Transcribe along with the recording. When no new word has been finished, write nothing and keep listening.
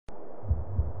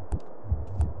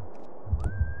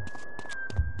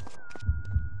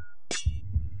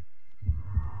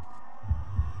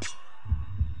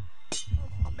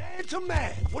to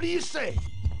man. What do you say?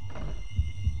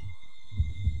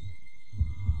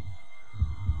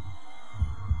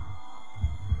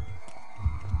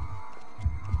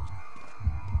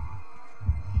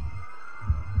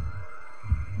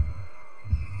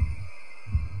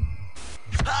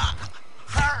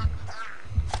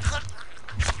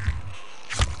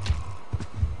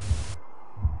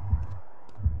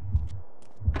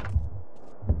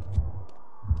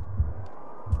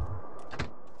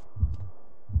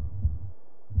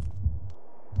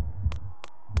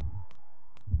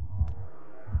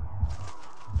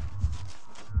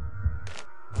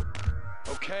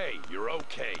 Okay, you're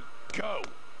okay. Go!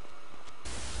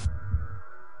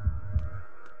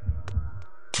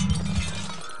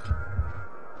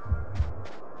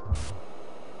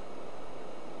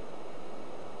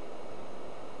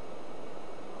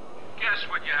 Guess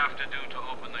what you have to do to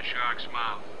open the shark's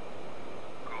mouth?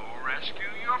 Go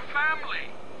rescue your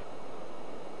family!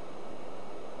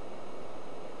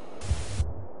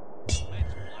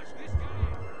 Let's flush this guy!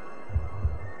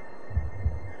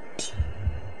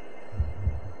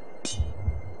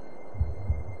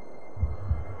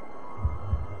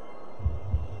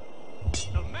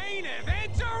 The main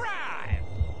event's arrived!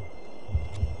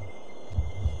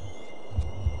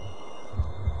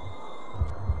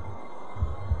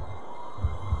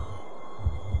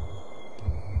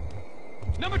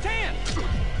 Number 10!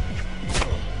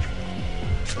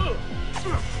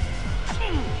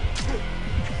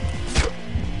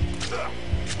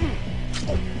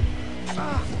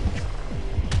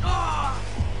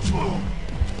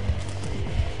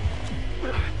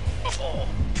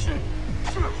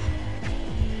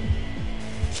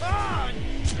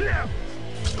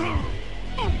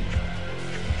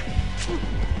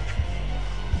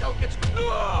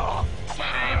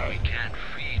 Shame we can't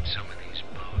feed some of these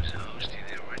bozos to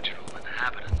the original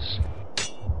inhabitants.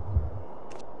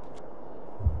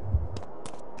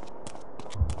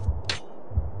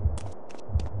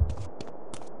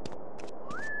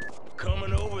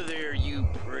 Coming over there, you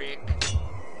prick.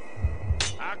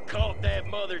 I caught that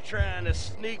mother trying to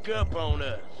sneak up on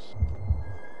us.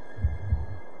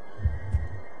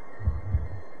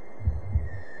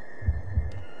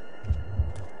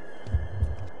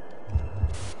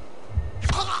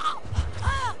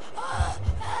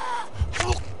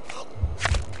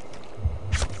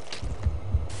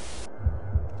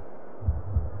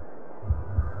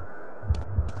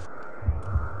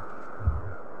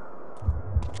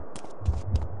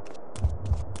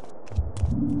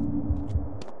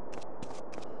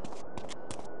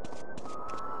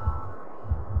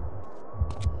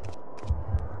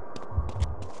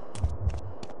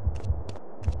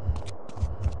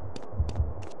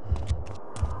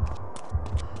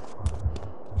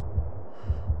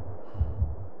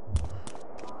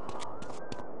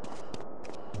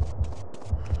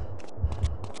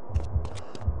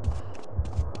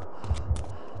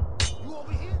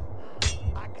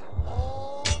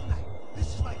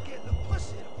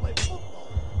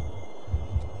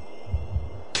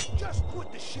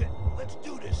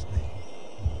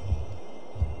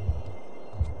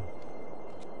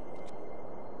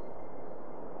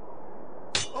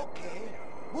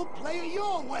 We'll play it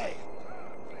your way.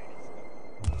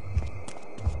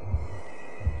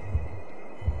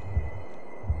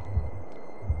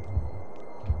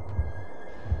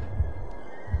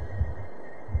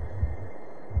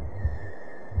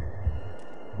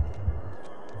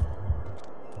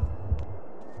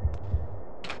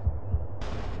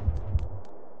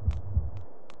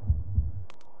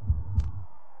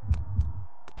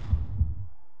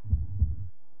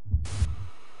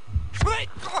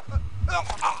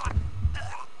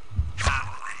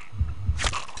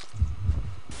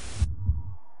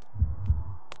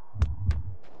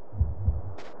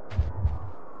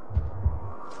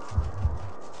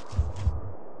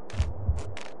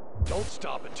 Don't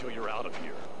stop until you're out of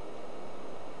here.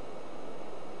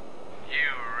 You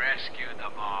rescued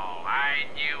them all. I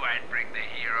knew I'd bring the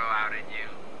hero out in you.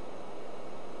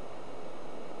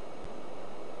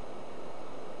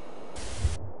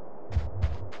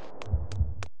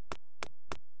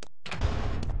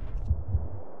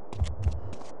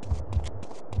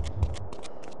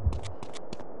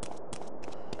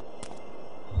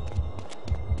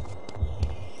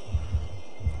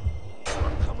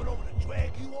 I'm coming over to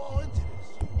drag you all into this,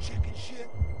 you chicken shit.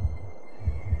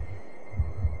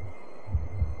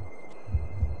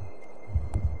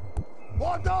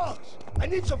 More dogs! I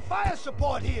need some fire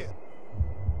support here!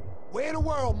 Where in the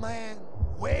world, man?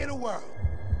 Where in the world?